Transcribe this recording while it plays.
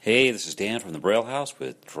Hey, this is Dan from the Braille House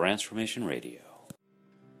with Transformation Radio.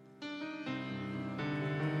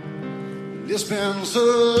 It's been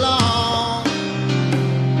so long,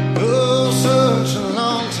 oh, such a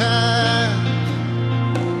long time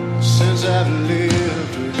since I've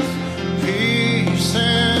lived with peace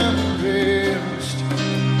and rest.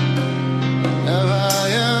 Now I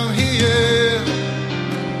am here,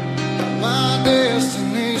 my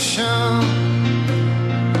destination,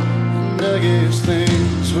 and I guess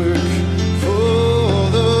things work for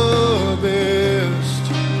the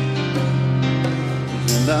best.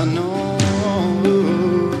 And I know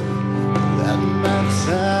that my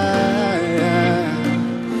time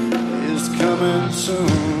is coming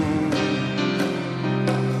soon.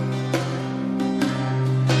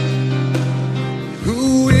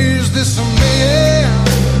 Who is this man?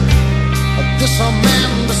 This a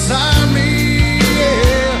man beside me?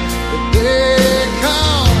 Yeah, that they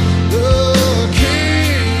call the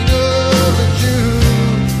King of the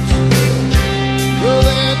Jews. Well,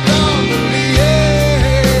 they don't believe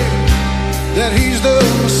that he's the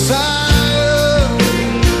Messiah.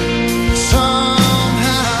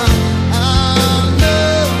 Somehow I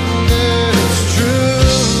know that it's true.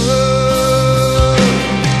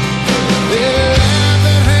 They laugh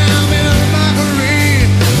at him in mockery,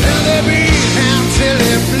 and they beat him till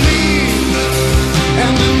he bleeds,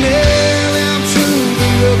 and they nail him to the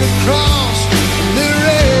rugged cross, and they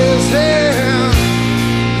raise him,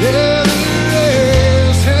 yeah, they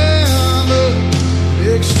raise him up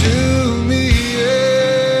next to me, yeah.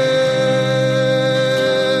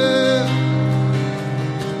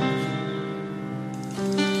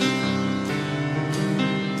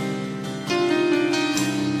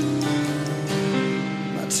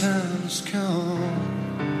 My time's come,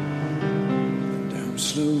 and I'm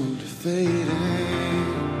slowly fading,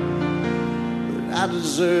 but I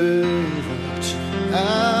deserve what I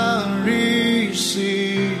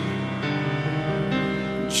receive.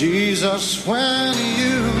 Jesus, when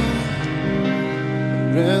you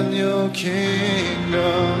reign your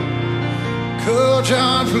kingdom, could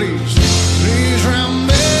John please remember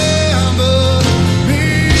me,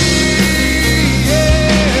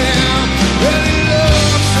 yeah. Well, he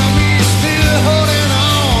looks at me still holding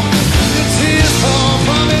on, the tears fall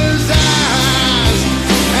from his eyes,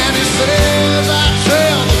 and he says, I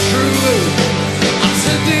tell the truth, I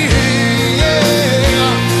said, yeah, you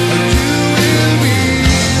will be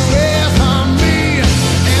with me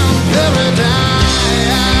in paradise.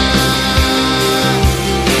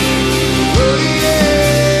 Oh, yes,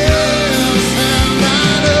 and I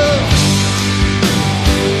know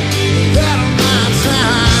that my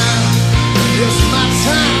time, yes, my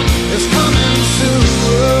time is coming soon.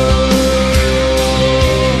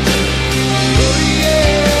 Oh,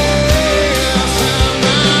 yes, and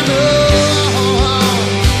I know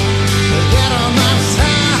that my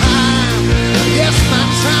time, yes, my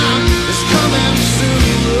time is coming soon.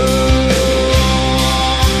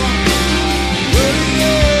 Oh,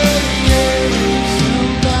 yes,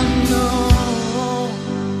 and I know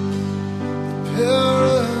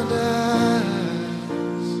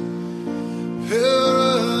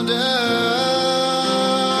paradise,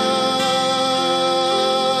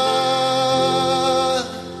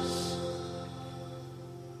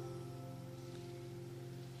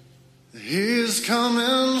 he's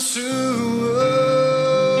coming soon.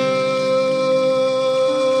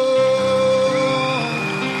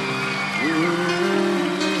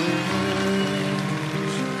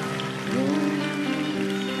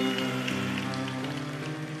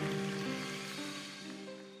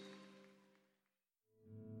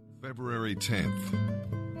 February 10th.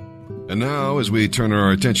 And now, as we turn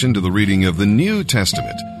our attention to the reading of the New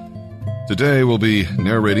Testament, today we'll be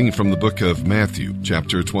narrating from the book of Matthew,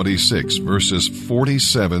 chapter 26, verses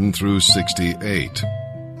 47 through 68.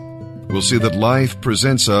 We'll see that life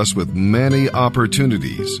presents us with many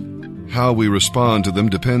opportunities. How we respond to them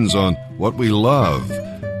depends on what we love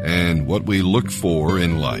and what we look for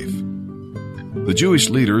in life. The Jewish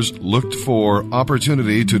leaders looked for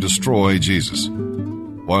opportunity to destroy Jesus,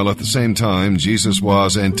 while at the same time Jesus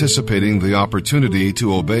was anticipating the opportunity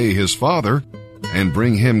to obey his Father and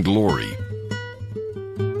bring him glory.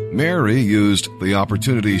 Mary used the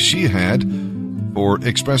opportunity she had for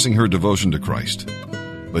expressing her devotion to Christ,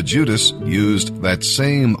 but Judas used that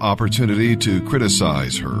same opportunity to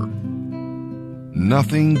criticize her.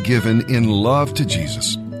 Nothing given in love to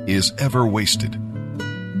Jesus is ever wasted.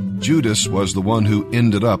 Judas was the one who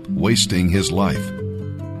ended up wasting his life.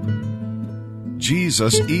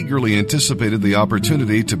 Jesus eagerly anticipated the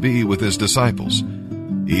opportunity to be with his disciples,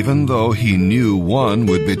 even though he knew one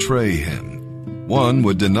would betray him, one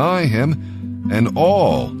would deny him, and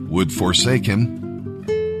all would forsake him.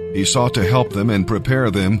 He sought to help them and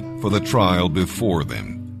prepare them for the trial before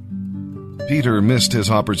them. Peter missed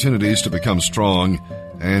his opportunities to become strong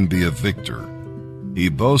and be a victor. He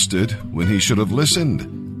boasted when he should have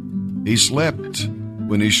listened. He slept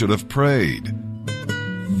when he should have prayed,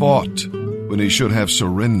 fought when he should have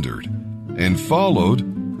surrendered, and followed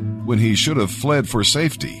when he should have fled for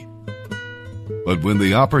safety. But when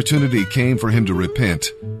the opportunity came for him to repent,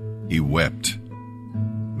 he wept.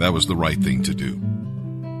 That was the right thing to do.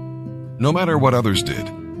 No matter what others did,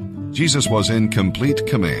 Jesus was in complete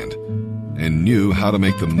command and knew how to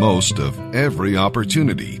make the most of every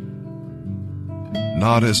opportunity.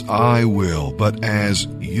 Not as I will, but as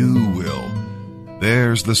you will.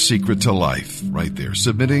 There's the secret to life, right there,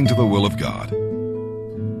 submitting to the will of God.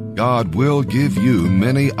 God will give you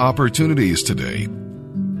many opportunities today.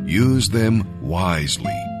 Use them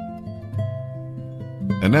wisely.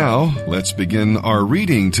 And now, let's begin our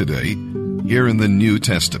reading today here in the New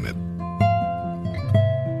Testament.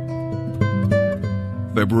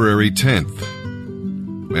 February 10th,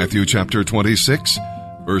 Matthew chapter 26,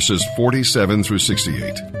 verses 47 through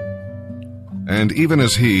 68. And even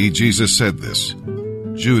as he, Jesus, said this,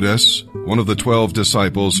 Judas, one of the 12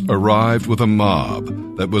 disciples, arrived with a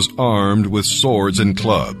mob that was armed with swords and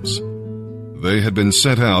clubs. They had been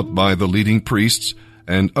sent out by the leading priests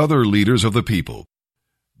and other leaders of the people.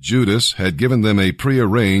 Judas had given them a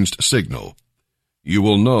prearranged signal. You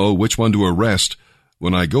will know which one to arrest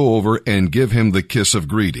when I go over and give him the kiss of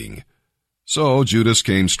greeting. So Judas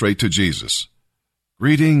came straight to Jesus.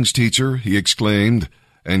 Greetings, teacher, he exclaimed,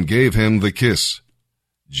 and gave him the kiss.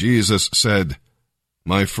 Jesus said,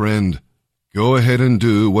 My friend, go ahead and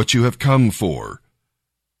do what you have come for.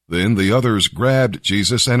 Then the others grabbed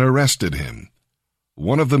Jesus and arrested him.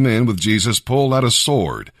 One of the men with Jesus pulled out a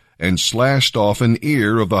sword and slashed off an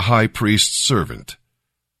ear of the high priest's servant.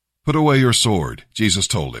 Put away your sword, Jesus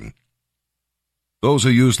told him. Those who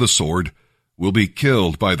use the sword will be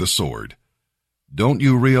killed by the sword. Don't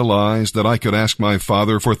you realize that I could ask my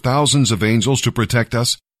Father for thousands of angels to protect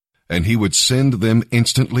us, and he would send them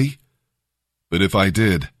instantly? But if I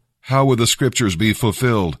did, how would the scriptures be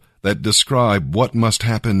fulfilled that describe what must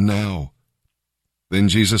happen now? Then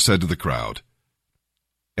Jesus said to the crowd,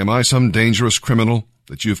 Am I some dangerous criminal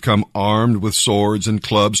that you've come armed with swords and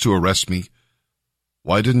clubs to arrest me?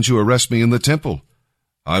 Why didn't you arrest me in the temple?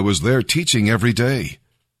 I was there teaching every day.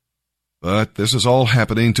 But this is all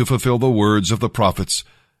happening to fulfill the words of the prophets,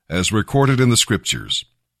 as recorded in the scriptures.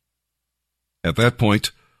 At that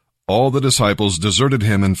point, all the disciples deserted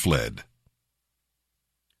him and fled.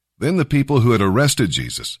 Then the people who had arrested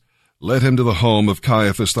Jesus led him to the home of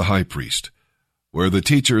Caiaphas the high priest, where the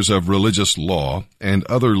teachers of religious law and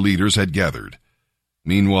other leaders had gathered.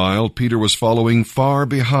 Meanwhile, Peter was following far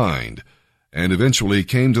behind, and eventually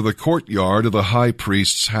came to the courtyard of the high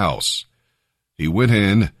priest's house. He went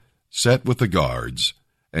in, sat with the guards,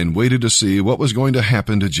 and waited to see what was going to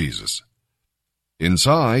happen to Jesus.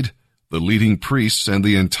 Inside, the leading priests and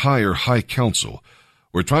the entire high council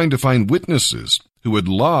were trying to find witnesses who would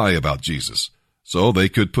lie about Jesus, so they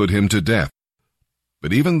could put him to death.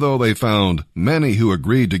 But even though they found many who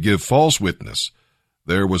agreed to give false witness,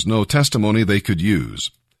 there was no testimony they could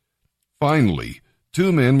use. Finally,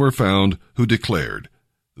 2 men were found who declared,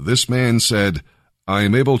 This man said, I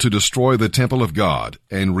am able to destroy the temple of God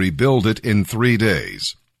and rebuild it in 3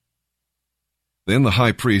 days. Then the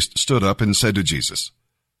high priest stood up and said to Jesus,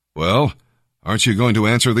 Well, aren't you going to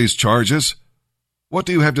answer these charges? What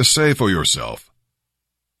do you have to say for yourself?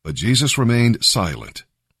 But Jesus remained silent.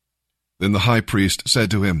 Then the high priest said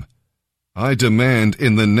to him, I demand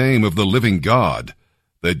in the name of the living God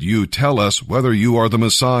that you tell us whether you are the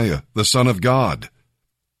Messiah, the Son of God.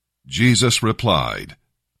 Jesus replied,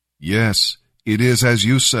 Yes, it is as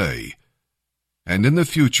you say. And in the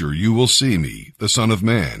future you will see me, the Son of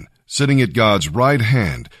Man, sitting at God's right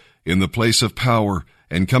hand in the place of power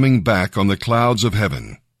and coming back on the clouds of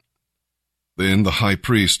heaven. Then the high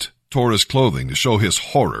priest tore his clothing to show his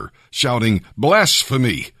horror, shouting,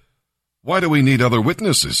 Blasphemy! Why do we need other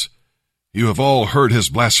witnesses? You have all heard his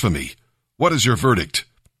blasphemy. What is your verdict?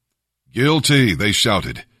 Guilty, they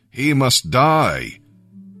shouted. He must die.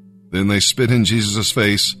 Then they spit in Jesus'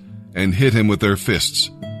 face and hit him with their fists.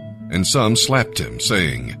 And some slapped him,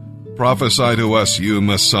 saying, Prophesy to us, you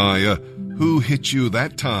Messiah. Who hit you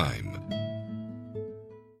that time?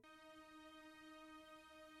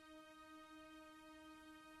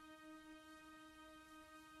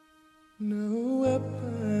 No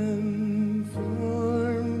weapon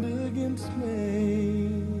formed against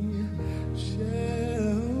me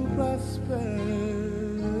shall prosper.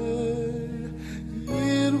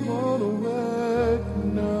 It won't work.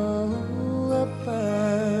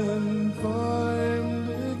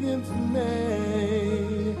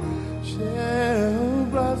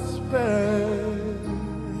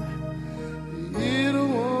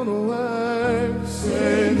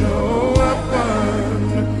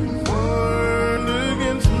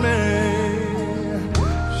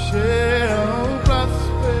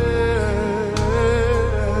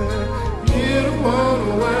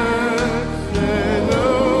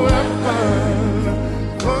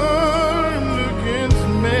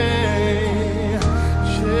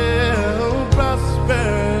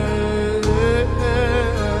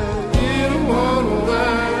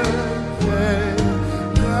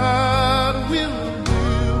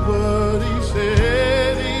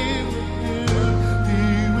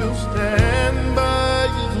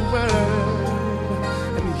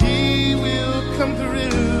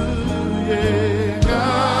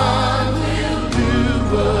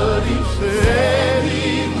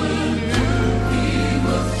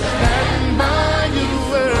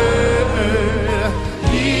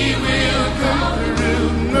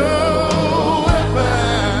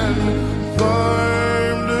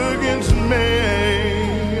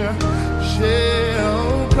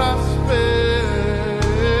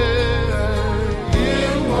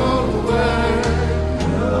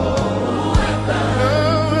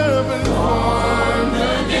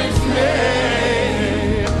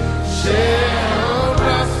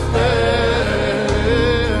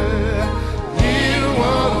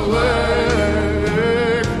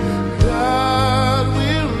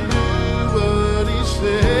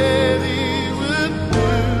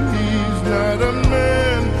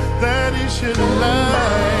 should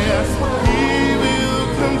lie, he will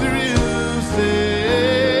come through,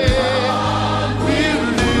 say, we'll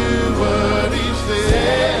do what he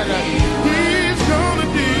said he's gonna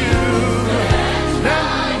do,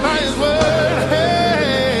 stand by his word,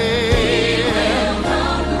 hey,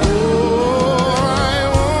 oh, I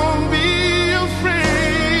won't be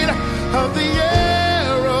afraid of the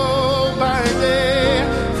arrow by day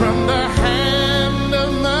from the hand of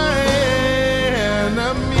my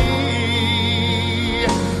enemy.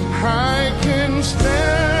 I can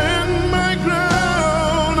stand my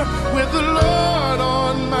ground with the Lord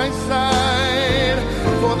on my side,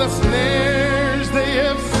 for the snares they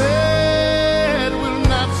have set will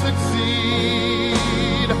not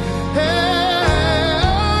succeed. Hey,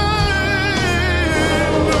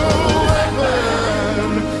 no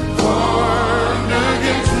weapon formed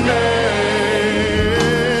against me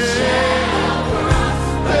shall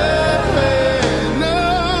prosper. No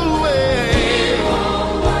way. It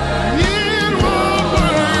won't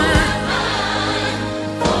work.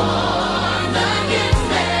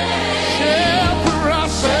 Shall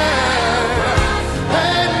prosper.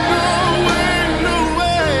 Hey, no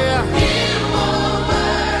way.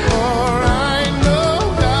 For I know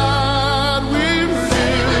God will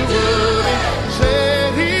do what he said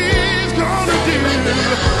he's gonna do.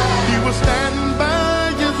 He will stand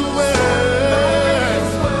by his word.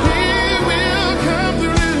 He will come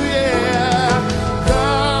through, yeah.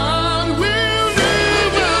 God will do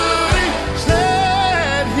what he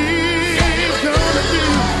said he's gonna do.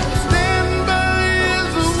 Stand by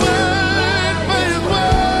his word, by his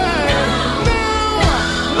word.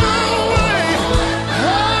 No way.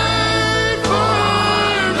 High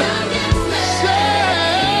formed shall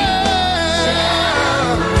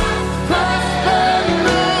prosper.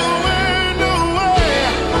 Nowhere, no way.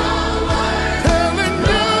 Telling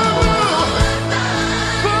you,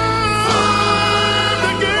 formed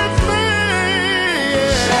against me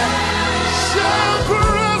shall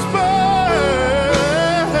prosper.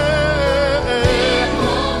 It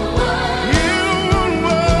won't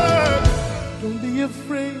work. Don't be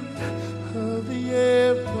afraid of the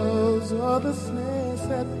arrows or the snares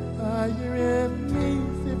set by your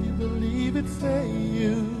enemies. If you believe it, say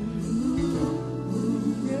you.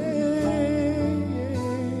 Yeah,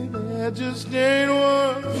 there just ain't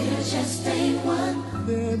one. There just ain't one.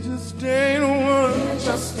 There just ain't one. There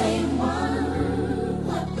just ain't one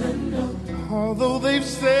weapon, no. Although they've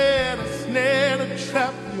set a snare, a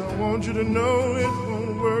trap, I want you to know it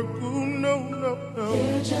won't work. Ooh, no, no, no.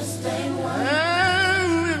 There just ain't one.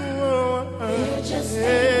 It won't work. There just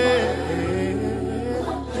ain't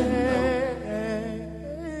one weapon,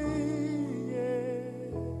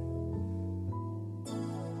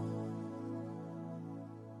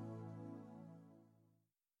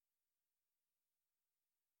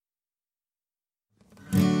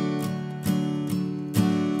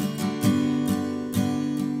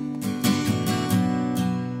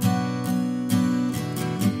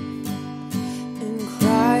 In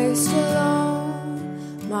Christ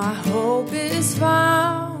alone, my hope is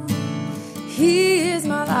found. He is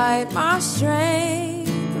my light, my strength,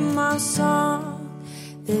 and my song.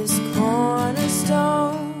 This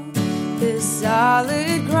cornerstone, this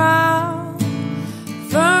solid ground,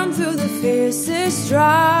 firm through the fiercest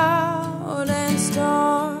drought and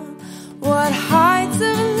storm. What heights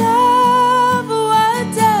of love,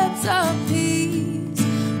 what depths of peace,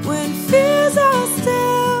 when fears are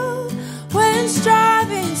still, when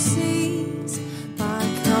striving cease. My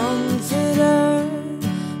comforter,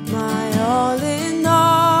 my all in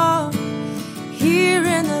all, here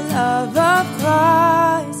in the love of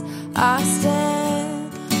Christ I stand.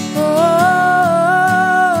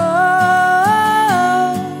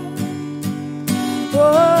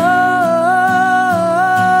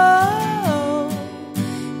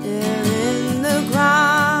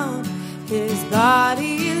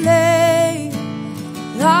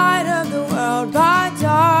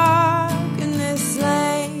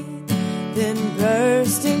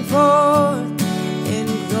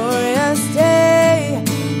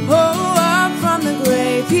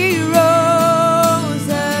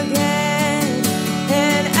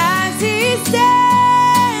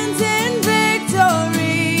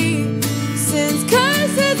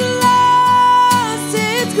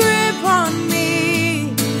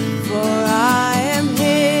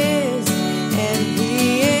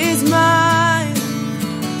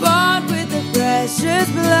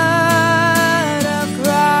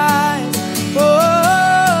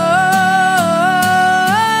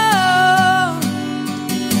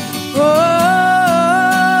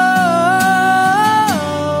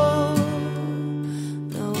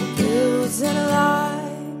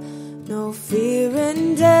 fear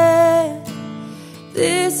and death.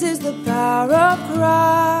 This is the power of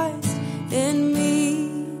Christ in me.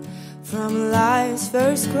 From life's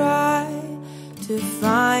first cry to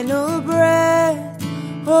final breath,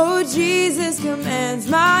 oh, Jesus commands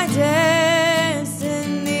my destiny.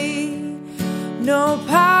 No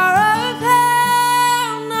power of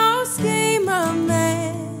hell, no scheme of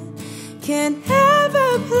man can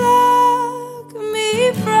ever pluck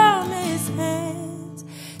me from his hands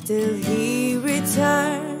till he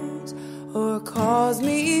returns or calls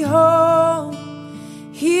me home.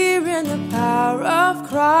 Here in the power of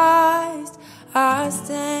Christ I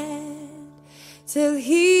stand till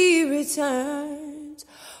he returns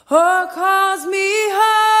or calls me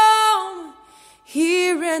home.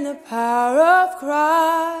 Here in the power of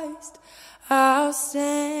Christ I'll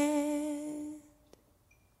stand.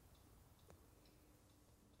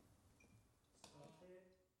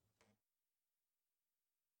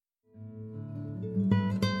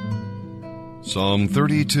 Psalm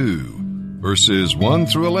 32, verses 1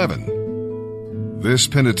 through 11. This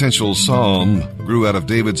penitential psalm grew out of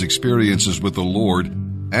David's experiences with the Lord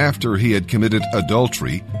after he had committed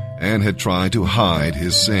adultery and had tried to hide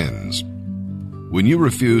his sins. When you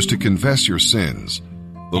refuse to confess your sins,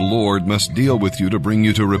 the Lord must deal with you to bring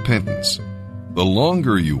you to repentance. The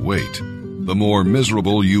longer you wait, the more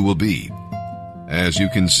miserable you will be, as you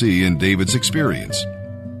can see in David's experience.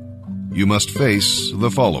 You must face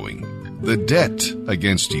the following: the debt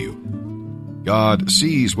against you. God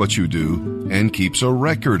sees what you do and keeps a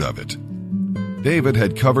record of it. David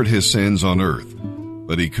had covered his sins on earth,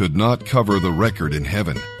 but he could not cover the record in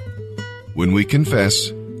heaven. When we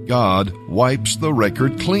confess, God wipes the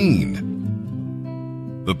record clean.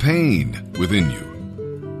 The pain within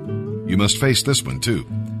you. You must face this one too.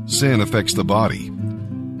 Sin affects the body,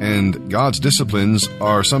 and God's disciplines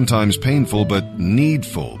are sometimes painful but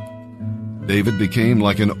needful. David became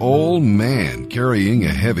like an old man carrying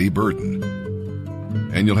a heavy burden.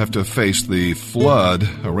 And you'll have to face the flood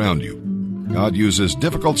around you. God uses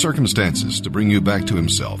difficult circumstances to bring you back to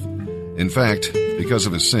himself. In fact, because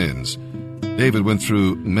of his sins, David went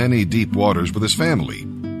through many deep waters with his family.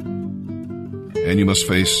 And you must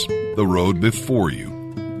face the road before you.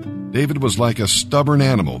 David was like a stubborn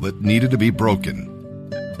animal that needed to be broken.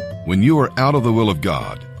 When you are out of the will of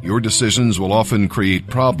God, your decisions will often create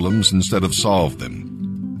problems instead of solve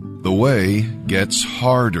them. The way gets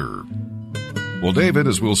harder. Well, David,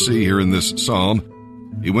 as we'll see here in this psalm,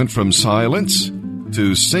 he went from silence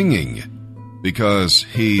to singing because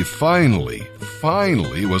he finally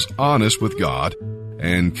was honest with God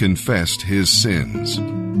and confessed his sins.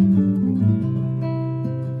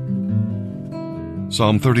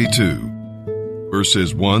 Psalm 32,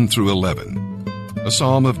 verses 1 through 11, a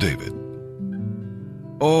psalm of David.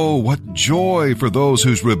 Oh, what joy for those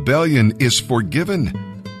whose rebellion is forgiven,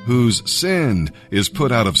 whose sin is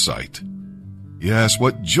put out of sight. Yes,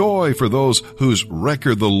 what joy for those whose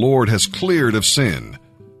record the Lord has cleared of sin,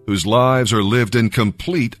 whose lives are lived in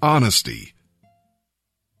complete honesty.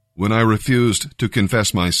 When I refused to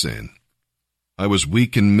confess my sin, I was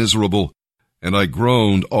weak and miserable, and I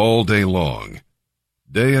groaned all day long.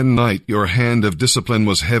 Day and night your hand of discipline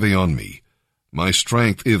was heavy on me. My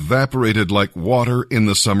strength evaporated like water in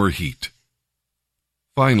the summer heat.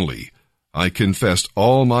 Finally, I confessed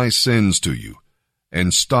all my sins to you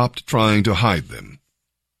and stopped trying to hide them.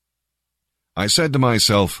 I said to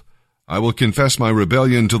myself, I will confess my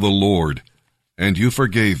rebellion to the Lord, and you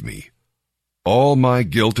forgave me. All my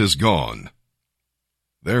guilt is gone.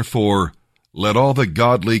 Therefore, let all the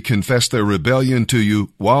godly confess their rebellion to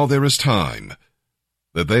you while there is time,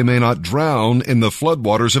 that they may not drown in the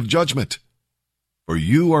floodwaters of judgment. For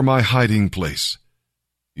you are my hiding place.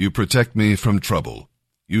 You protect me from trouble.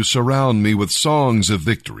 You surround me with songs of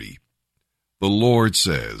victory. The Lord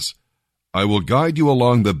says, I will guide you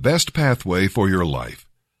along the best pathway for your life.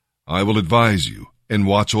 I will advise you and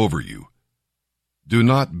watch over you. Do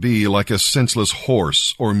not be like a senseless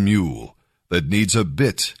horse or mule that needs a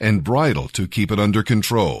bit and bridle to keep it under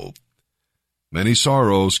control. Many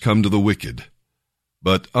sorrows come to the wicked,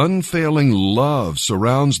 but unfailing love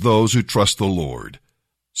surrounds those who trust the Lord.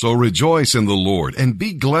 So rejoice in the Lord and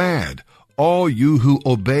be glad, all you who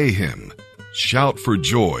obey him. Shout for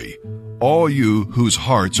joy, all you whose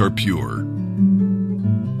hearts are pure.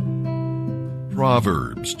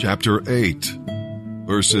 Proverbs chapter 8,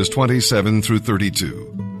 verses 27 through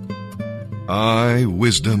 32. I,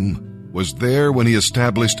 wisdom, was there when he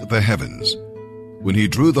established the heavens. When he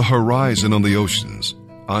drew the horizon on the oceans,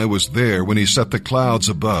 I was there when he set the clouds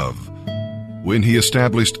above. When he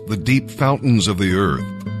established the deep fountains of the earth,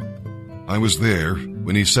 I was there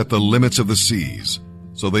when he set the limits of the seas.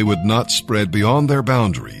 so they would not spread beyond their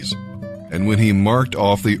boundaries, and when he marked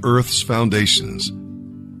off the earth's foundations,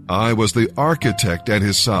 I was the architect at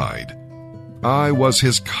his side. I was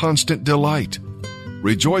his constant delight,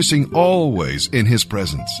 rejoicing always in his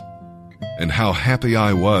presence. And how happy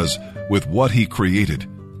I was with what he created,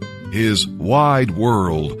 his wide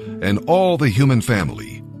world and all the human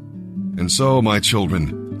family. And so, my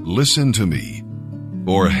children, listen to me,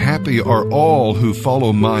 for happy are all who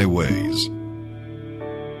follow my ways.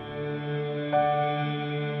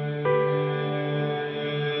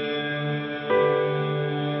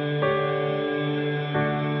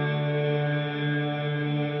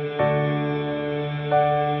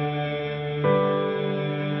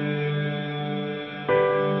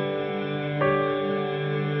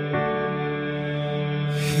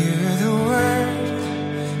 Hear the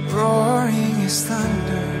word roaring as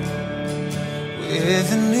thunder,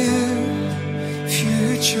 with a new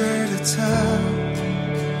future to tell.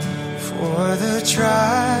 For the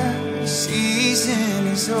dry season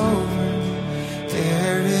is over,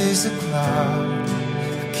 there is a cloud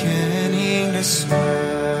beginning to swell.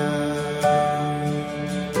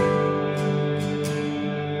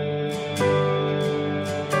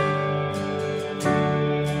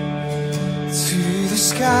 To the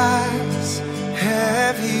skies,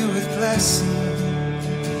 heavy with blessing,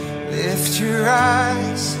 lift your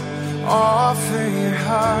eyes, offer your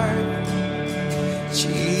heart.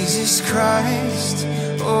 Jesus Christ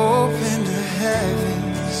opened the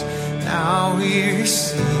heavens, now we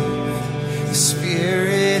receive the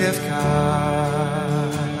Spirit of God.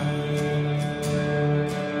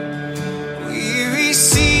 We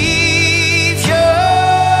receive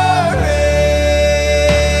your rain.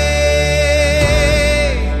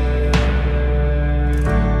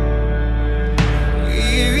 We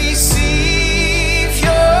receive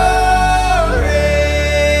your rain.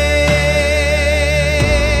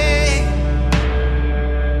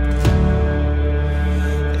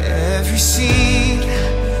 Every seed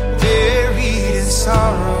buried in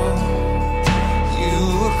sorrow, you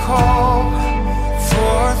will call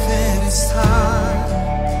forth in its time.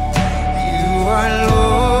 You are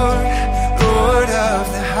Lord, Lord of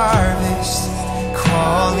the harvest,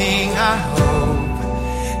 calling our hope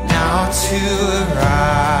now to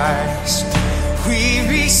arise. We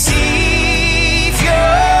receive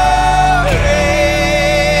your rain.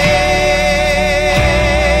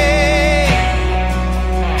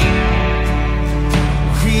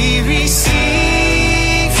 We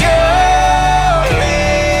receive your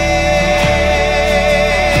rain.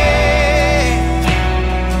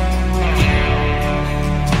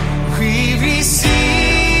 We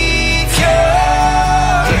receive your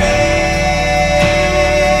rain.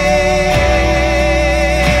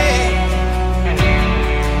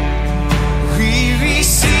 We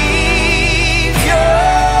receive your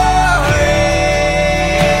rain.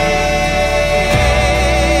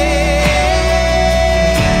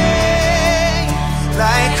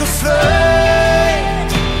 Like a flood,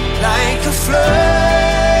 like a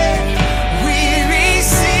flood, we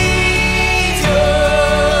receive your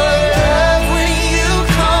love when you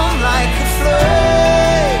come. Like a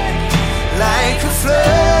flood, like a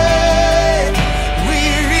flood, we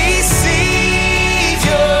receive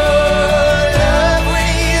your love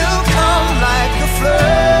when you come. Like a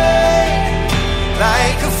flood,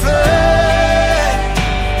 like a flood,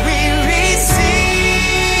 we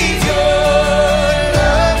receive your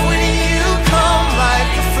love when you come.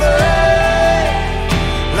 Like a flood,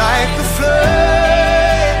 like a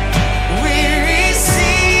flood, we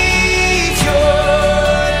receive your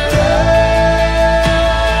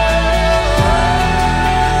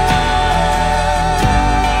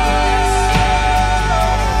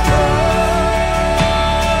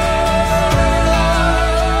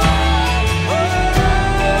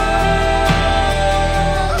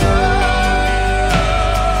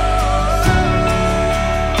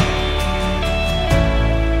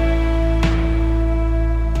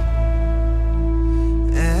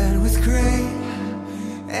And with great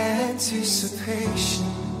anticipation,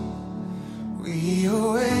 we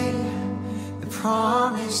await the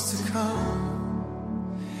promise to come.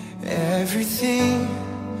 Everything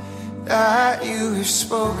that you have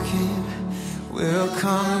spoken will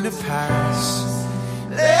come to pass.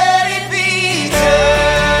 Let it be done.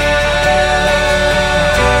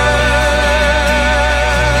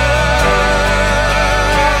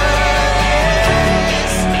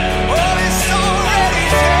 Oh, it's already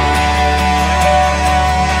done.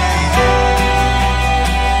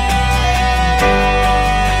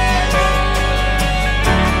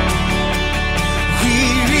 We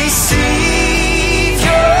receive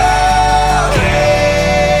your rain.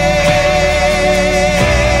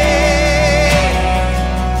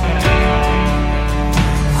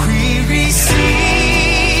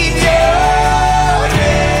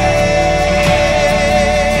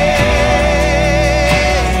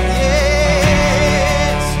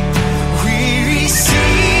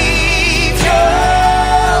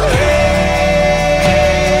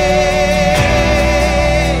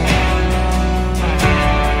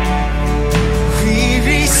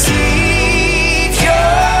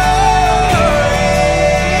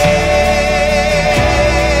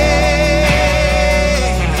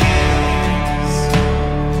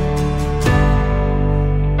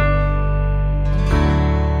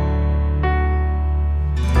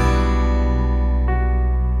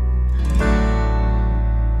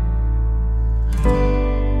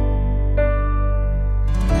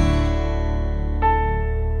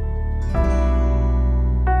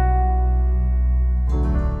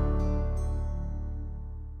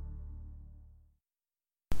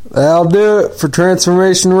 That'll do it for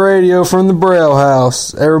Transformation Radio from the Braille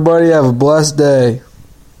House. Everybody have a blessed day.